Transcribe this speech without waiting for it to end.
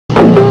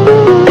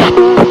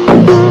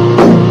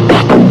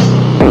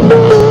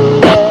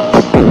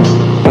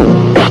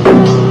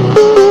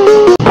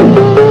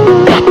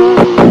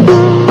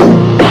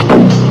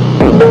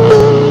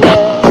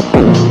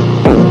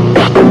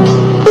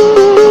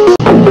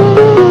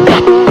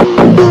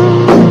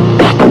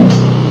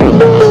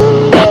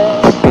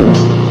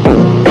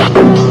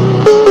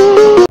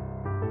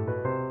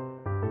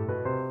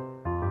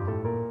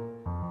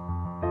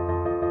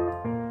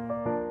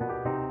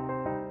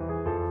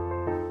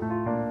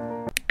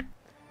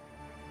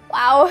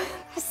Wow,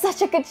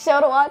 such a good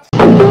show to watch.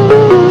 I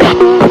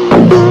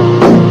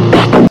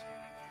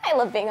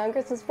love being on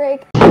Christmas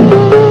break.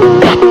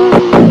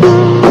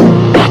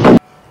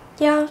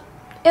 Yeah,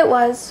 it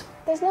was.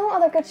 There's no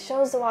other good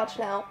shows to watch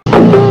now.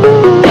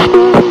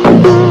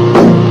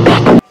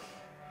 I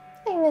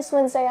miss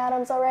Wednesday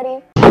Addams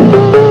already.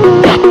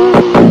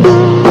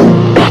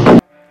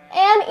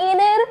 And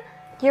Enid.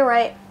 You're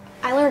right.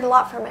 I learned a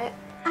lot from it.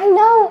 I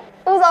know,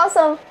 it was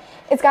awesome.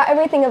 It's got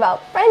everything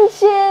about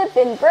friendship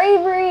and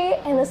bravery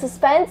and the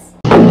suspense.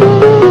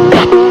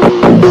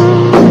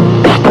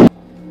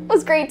 It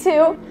was great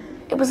too.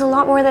 It was a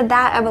lot more than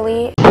that,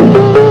 Emily.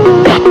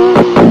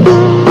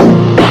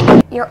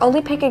 You're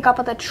only picking up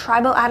on the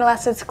tribal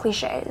adolescence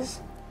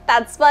cliches.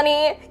 That's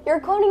funny. You're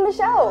quoting the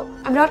show.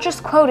 I'm not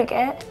just quoting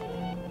it.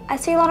 I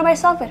see a lot of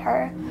myself in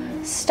her.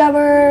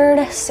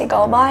 Stubborn,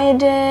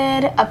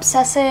 single-minded,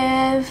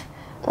 obsessive,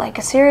 like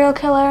a serial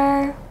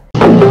killer.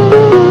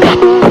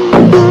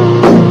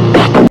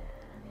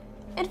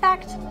 In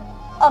fact,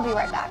 I'll be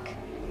right back.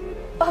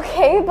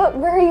 Okay, but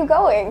where are you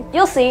going?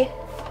 You'll see.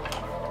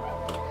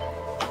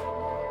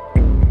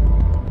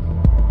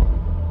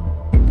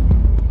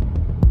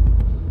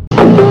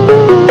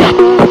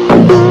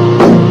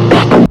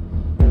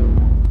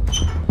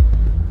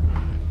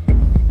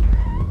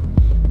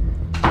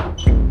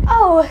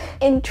 Oh,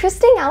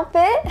 interesting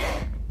outfit.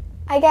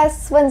 I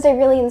guess Wednesday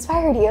really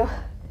inspired you.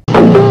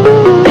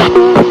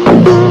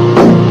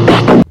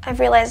 I've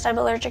realized I'm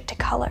allergic to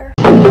color.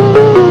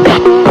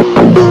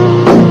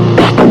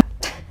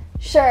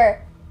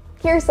 Sure,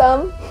 here's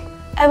some.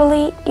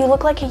 Emily, you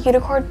look like a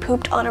unicorn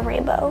pooped on a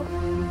rainbow.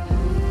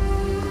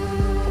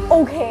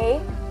 Okay,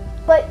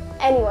 but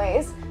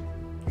anyways,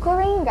 cool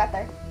ring you got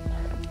there.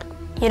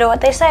 You know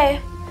what they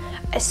say,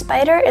 a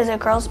spider is a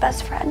girl's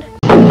best friend.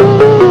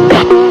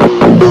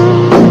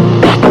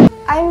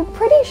 I'm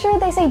pretty sure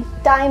they say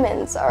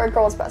diamonds are a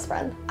girl's best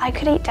friend. I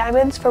could eat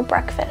diamonds for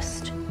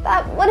breakfast.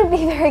 That wouldn't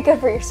be very good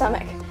for your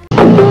stomach.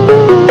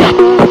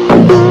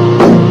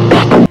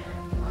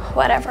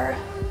 Whatever.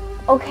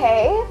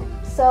 Okay,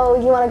 so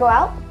you want to go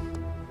out?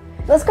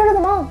 Let's go to the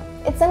mall.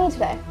 It's sunny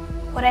today.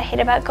 What I hate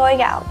about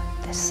going out,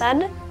 the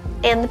sun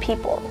and the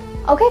people.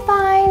 Okay,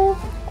 fine.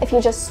 If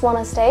you just want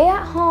to stay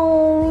at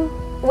home.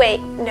 Wait,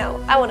 no,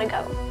 I want to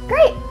go.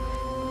 Great.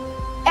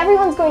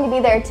 Everyone's going to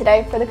be there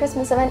today for the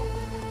Christmas event.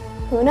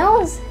 Who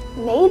knows?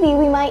 Maybe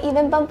we might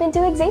even bump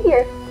into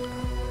Xavier.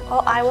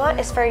 All I want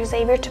is for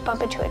Xavier to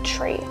bump into a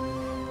tree.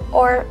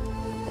 Or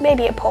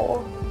maybe a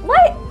pole.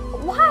 What?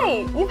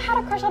 Why? You've had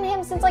a crush on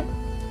him since like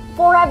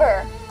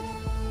forever.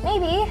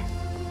 Maybe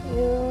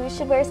you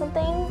should wear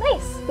something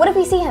nice. What if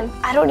we see him?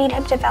 I don't need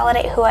him to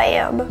validate who I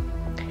am.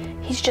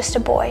 He's just a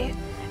boy.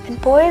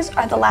 And boys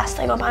are the last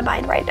thing on my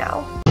mind right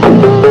now.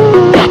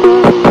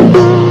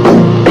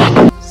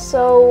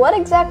 So what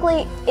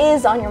exactly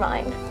is on your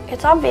mind?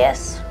 It's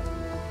obvious.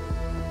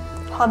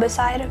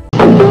 Homicide.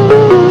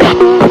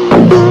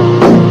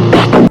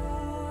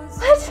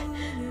 What?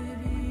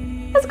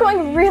 That's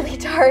going really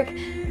dark.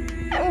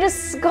 I'm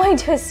just going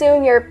to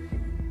assume you're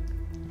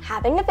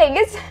having a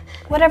phase.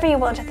 Whatever you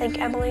want to think,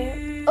 Emily.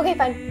 Okay,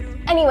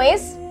 fine.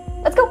 Anyways,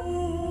 let's go.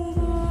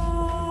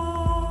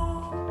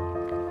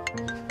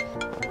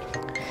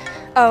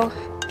 Oh,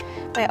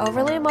 my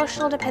overly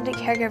emotional dependent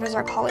caregivers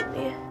are calling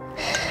me.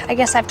 I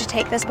guess I have to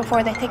take this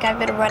before they think I've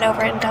been run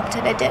over and dumped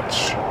in a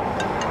ditch.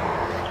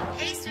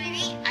 Hey,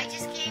 sweetie, I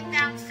just came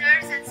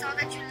downstairs and saw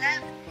that you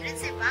left. You didn't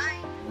say bye.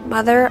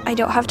 Mother, I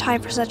don't have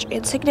time for such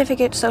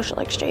insignificant social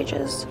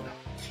exchanges.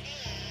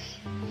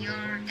 Okay,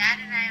 your dad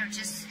and I are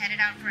just headed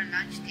out for a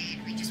lunch date.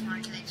 We just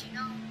wanted to let you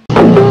know.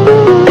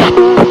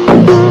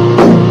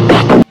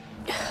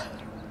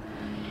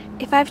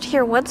 If I have to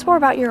hear once more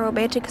about your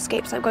romantic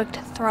escapes, I'm going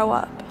to throw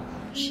up.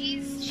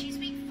 She's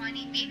being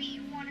funny. Maybe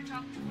you want to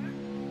talk to her?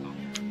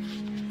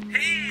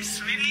 Hey,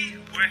 sweetie,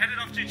 we're headed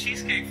off to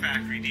Cheesecake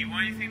Factory. Do you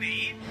want anything to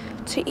eat?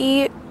 To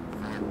eat,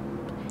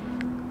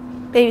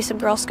 maybe some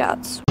Girl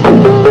Scouts.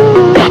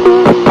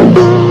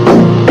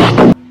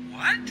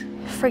 What?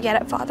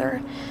 Forget it,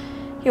 Father.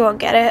 You won't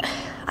get it.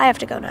 I have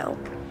to go now.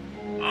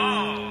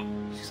 Oh,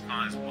 she's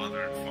calling his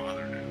mother and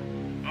father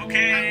now.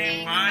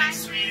 Okay, bye,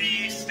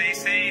 sweetie. Stay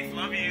safe.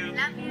 Love you.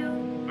 Love you.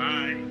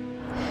 Bye.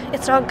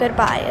 It's not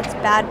goodbye, it's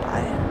bad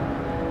bye.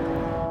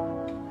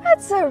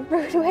 That's a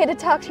rude way to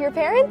talk to your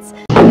parents.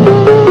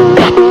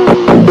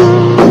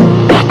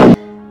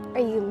 Are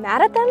you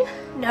mad at them?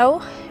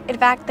 No, in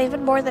fact, they've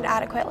been more than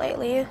adequate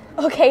lately.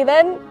 Okay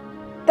then.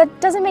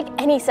 That doesn't make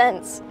any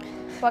sense.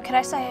 What can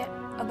I say?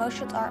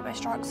 Emotions aren't my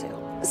strong suit.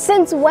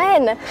 Since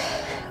when?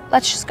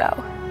 Let's just go.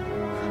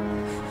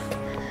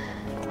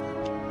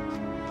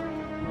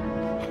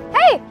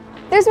 Hey,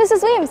 there's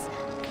Mrs. Williams.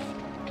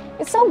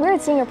 It's so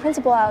weird seeing a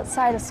principal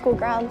outside of school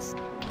grounds.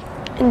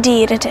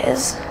 Indeed, it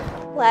is.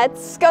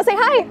 Let's go say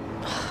hi.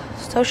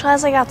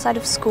 Socializing outside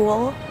of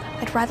school,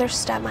 I'd rather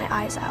stab my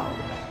eyes out.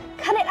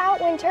 Cut it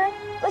out, Winter.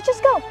 Let's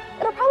just go.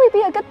 It'll probably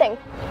be a good thing.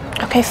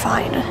 Okay,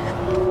 fine.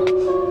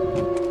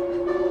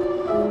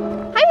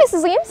 Hi,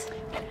 Mrs. Williams.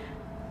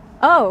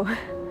 Oh,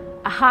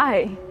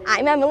 Hi.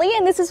 I'm Emily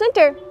and this is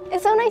Winter.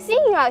 It's so nice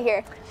seeing you out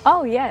here.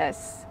 Oh,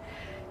 yes.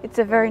 It's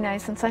a very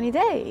nice and sunny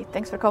day.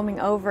 Thanks for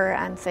coming over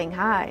and saying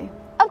hi.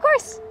 Of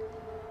course.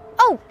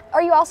 Oh,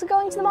 are you also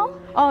going to the mall?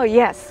 Oh,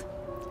 yes.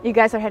 You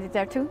guys are headed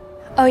there too?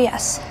 Oh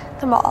yes,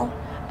 the mall.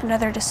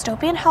 Another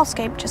dystopian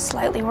hellscape, just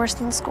slightly worse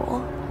than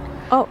school.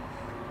 Oh,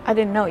 I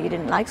didn't know you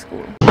didn't like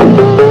school.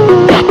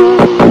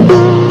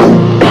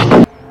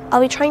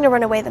 I'll be trying to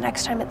run away the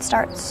next time it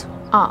starts.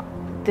 Ah,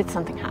 did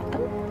something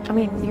happen? I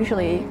mean,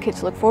 usually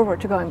kids look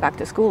forward to going back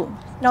to school.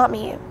 Not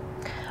me.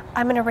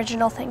 I'm an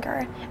original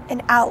thinker,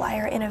 an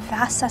outlier in a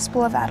vast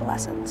cesspool of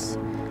adolescence.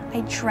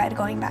 I dread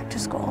going back to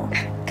school.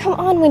 Come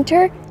on,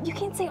 Winter. You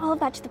can't say all of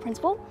that to the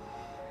principal.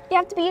 You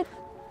have to be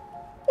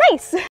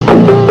nice.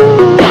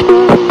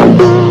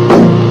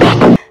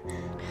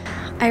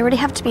 I already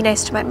have to be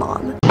nice to my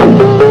mom.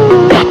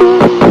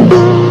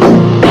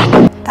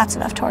 That's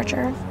enough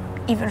torture,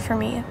 even for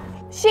me.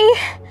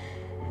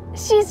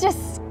 She's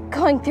just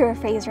going through a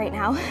phase right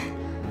now.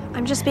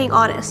 I'm just being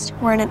honest.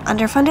 We're in an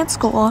underfunded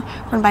school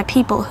run by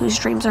people whose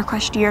dreams were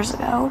crushed years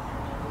ago.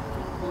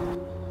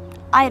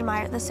 I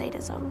admire the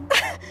sadism.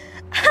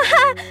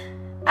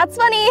 That's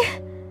funny.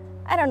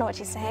 I don't know what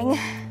she's saying.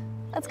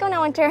 Let's go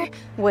now, Winter.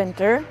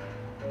 Winter,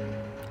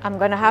 I'm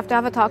gonna have to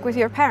have a talk with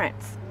your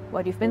parents.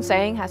 What you've been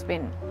saying has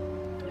been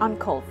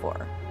uncalled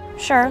for.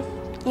 Sure,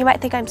 you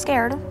might think I'm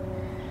scared,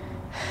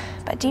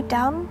 but deep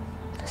down,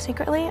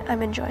 secretly,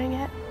 I'm enjoying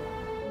it.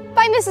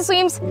 Bye, Mrs.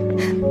 Weems.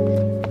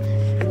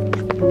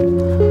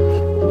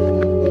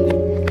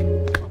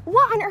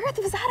 What on earth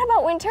was that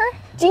about, Winter?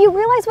 Do you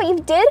realize what you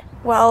did?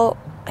 Well,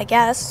 I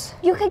guess.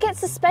 You could get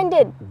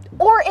suspended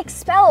or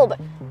expelled.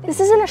 This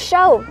isn't a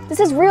show. This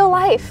is real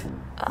life.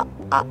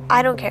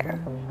 I don't care.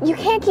 You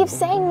can't keep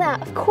saying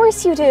that. Of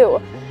course you do.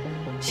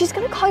 She's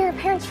gonna call your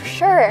parents for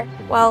sure.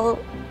 Well,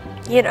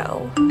 you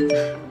know.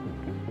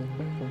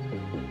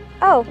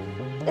 Oh,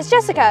 it's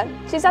Jessica.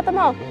 She's at the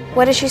mall.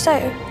 What did she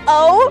say?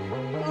 Oh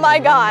my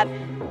God.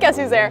 Guess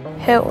who's there?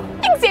 Who?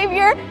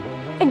 Xavier.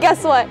 And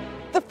guess what?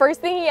 The first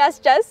thing he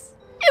asked Jess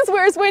is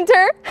where's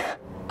Winter?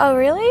 Oh,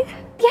 really?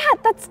 Yeah,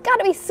 that's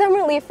gotta be some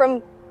relief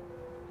from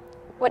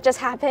what just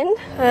happened.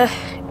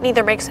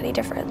 Neither makes any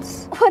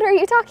difference. What are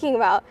you talking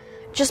about?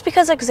 Just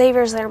because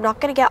Xavier's there, I'm not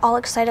gonna get all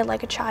excited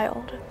like a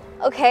child.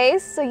 Okay,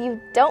 so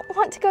you don't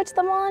want to go to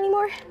the mall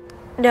anymore?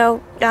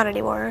 No, not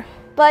anymore.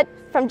 But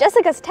from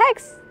Jessica's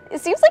text,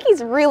 it seems like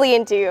he's really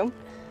into you.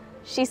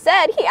 She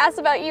said he asked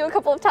about you a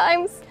couple of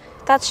times.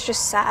 That's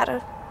just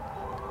sad.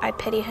 I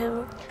pity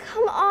him.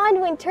 Come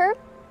on, Winter.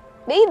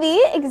 Maybe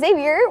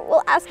Xavier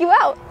will ask you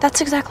out.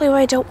 That's exactly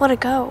why I don't want to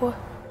go.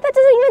 That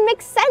doesn't even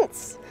make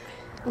sense.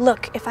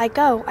 Look, if I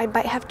go, I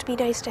might have to be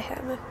nice to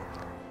him.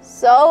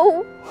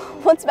 So,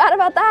 what's bad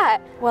about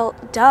that? Well,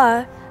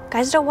 duh.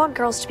 Guys don't want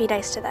girls to be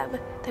nice to them.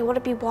 They want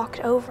to be walked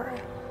over.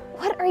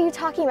 What are you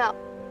talking about?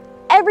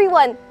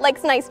 Everyone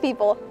likes nice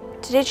people.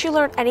 Didn't you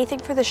learn anything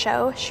for the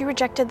show? She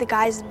rejected the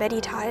guys many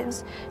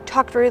times,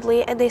 talked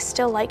rudely, and they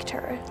still liked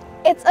her.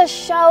 It's a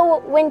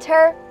show,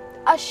 Winter.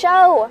 A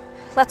show.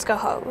 Let's go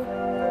home.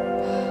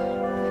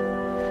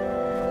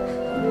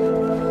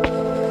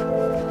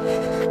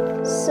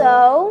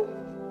 So,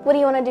 what do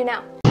you want to do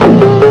now?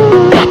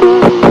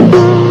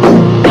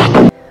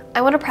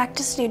 I want to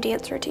practice a new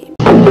dance routine.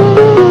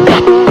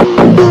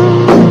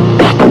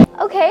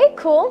 Okay,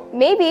 cool.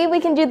 Maybe we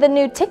can do the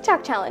new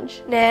TikTok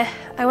challenge. Nah,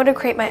 I want to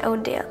create my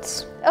own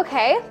dance.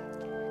 Okay,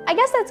 I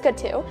guess that's good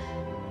too.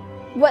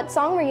 What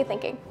song were you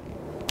thinking?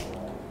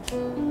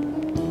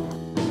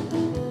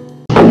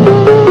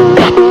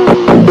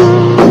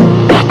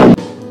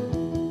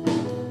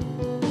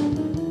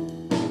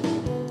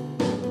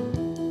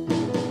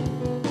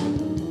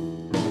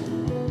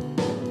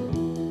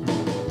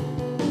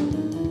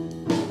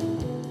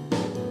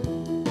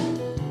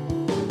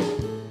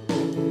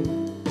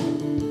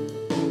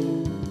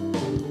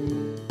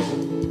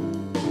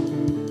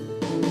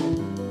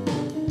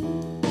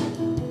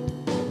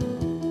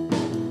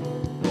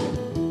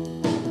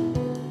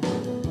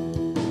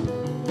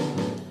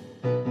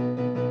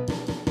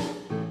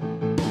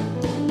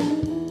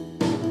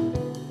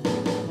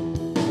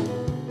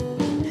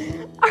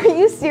 Are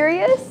you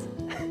serious?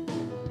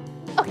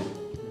 Okay,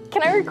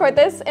 can I record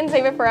this and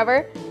save it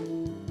forever?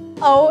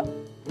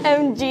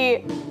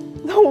 OMG,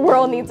 the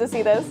world needs to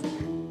see this.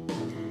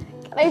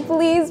 Can I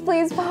please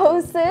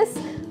post this?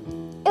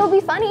 It'll be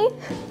funny.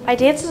 My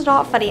dance is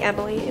not funny,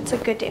 Emily. It's a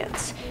good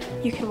dance.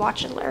 You can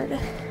watch and learn.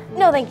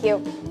 No, thank you,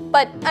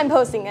 but I'm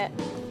posting it.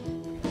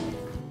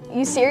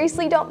 You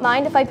seriously don't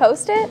mind if I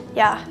post it?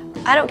 Yeah,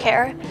 I don't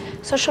care.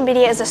 Social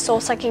media is a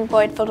soul-sucking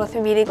void filled with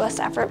meaningless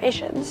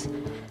affirmations.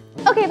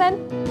 Okay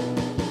then.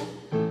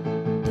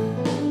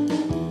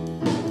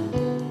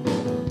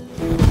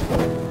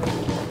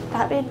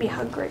 That made me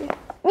hungry.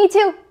 Me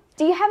too.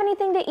 Do you have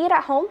anything to eat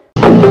at home?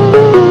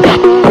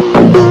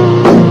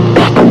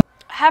 I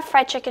have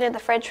fried chicken in the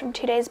fridge from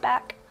 2 days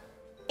back.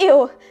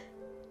 Ew.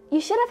 You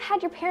should have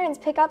had your parents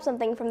pick up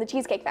something from the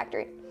Cheesecake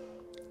Factory.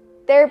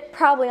 They're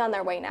probably on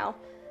their way now.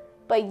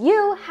 But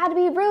you had to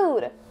be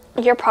rude.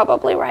 You're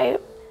probably right.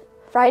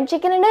 fried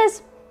chicken it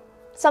is.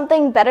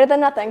 Something better than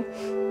nothing.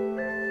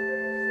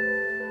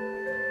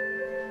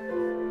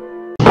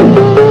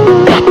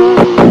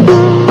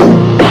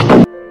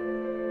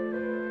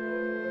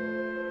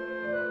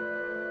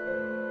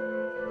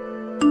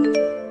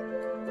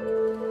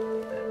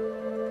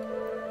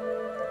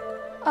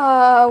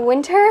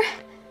 Winter?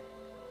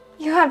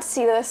 You have to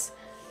see this.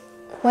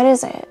 What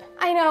is it?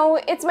 I know,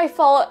 it's my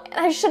fault,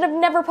 and I should have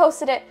never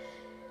posted it.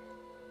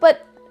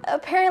 But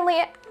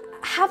apparently,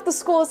 half the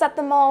school is at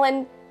the mall,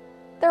 and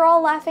they're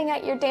all laughing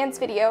at your dance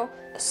video.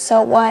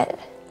 So what?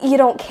 You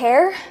don't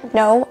care?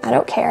 No, I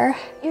don't care.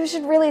 You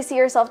should really see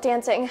yourself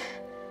dancing.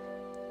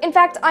 In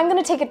fact, I'm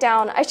gonna take it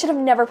down. I should have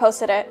never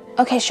posted it.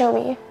 Okay, show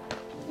me.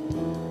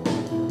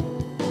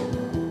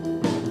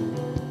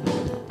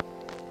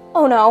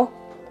 Oh no.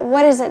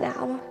 What is it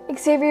now?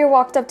 Xavier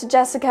walked up to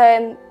Jessica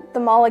in the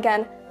mall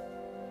again.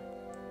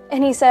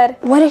 And he said,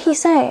 What did he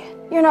say?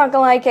 "You're not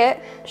gonna like it."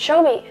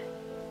 Show me.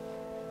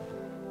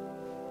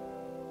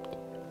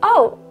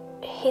 Oh,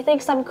 he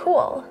thinks I'm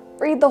cool.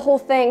 Read the whole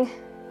thing.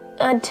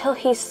 Until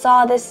he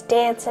saw this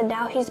dance and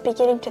now he's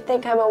beginning to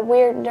think I'm a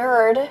weird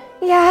nerd.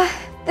 Yeah,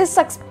 this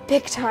sucks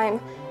big time.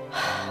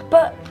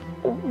 But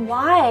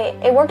why?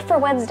 It worked for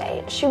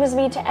Wednesday. She was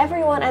mean to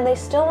everyone and they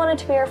still wanted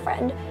to be her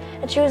friend.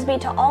 And she was mean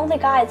to all the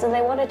guys and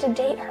they wanted to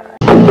date her.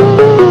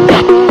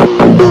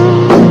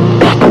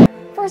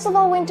 First of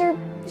all, Winter,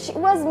 she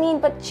was mean,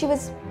 but she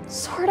was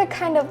sorta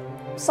kind of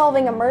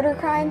solving a murder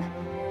crime.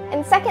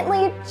 And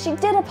secondly, she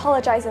did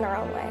apologize in her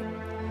own way.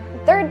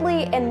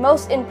 Thirdly, and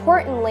most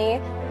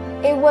importantly,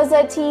 it was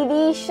a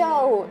TV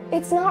show.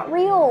 It's not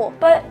real.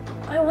 But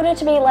I wanted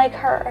to be like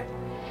her.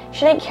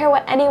 She didn't care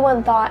what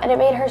anyone thought and it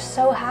made her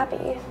so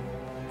happy.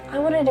 I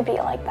wanted to be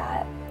like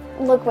that.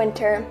 Look,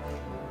 Winter,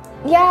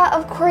 yeah,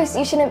 of course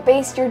you shouldn't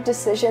base your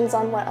decisions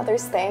on what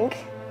others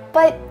think,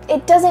 but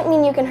it doesn't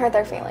mean you can hurt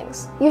their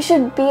feelings. You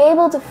should be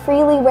able to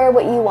freely wear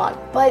what you want,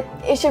 but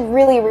it should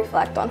really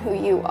reflect on who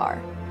you are,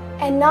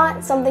 and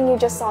not something you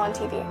just saw on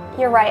TV.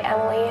 You're right,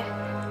 Emily.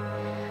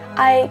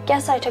 I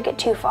guess I took it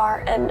too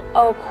far and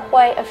owe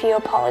quite a few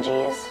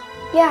apologies.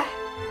 Yeah,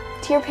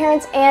 to your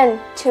parents and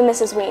to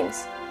Mrs.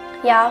 Weems.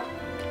 Yeah,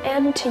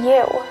 and to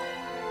you.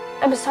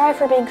 I'm sorry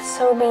for being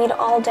so mean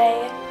all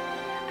day.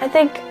 I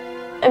think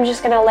I'm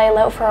just gonna lay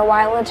low for a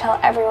while until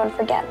everyone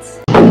forgets.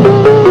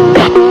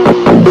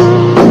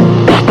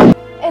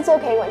 It's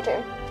okay,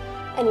 Winter.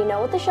 And you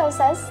know what the show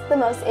says? The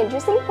most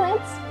interesting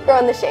plants grow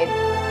in the shade.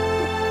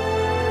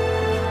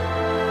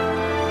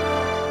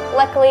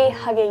 Luckily,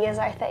 hugging is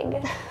our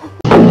thing.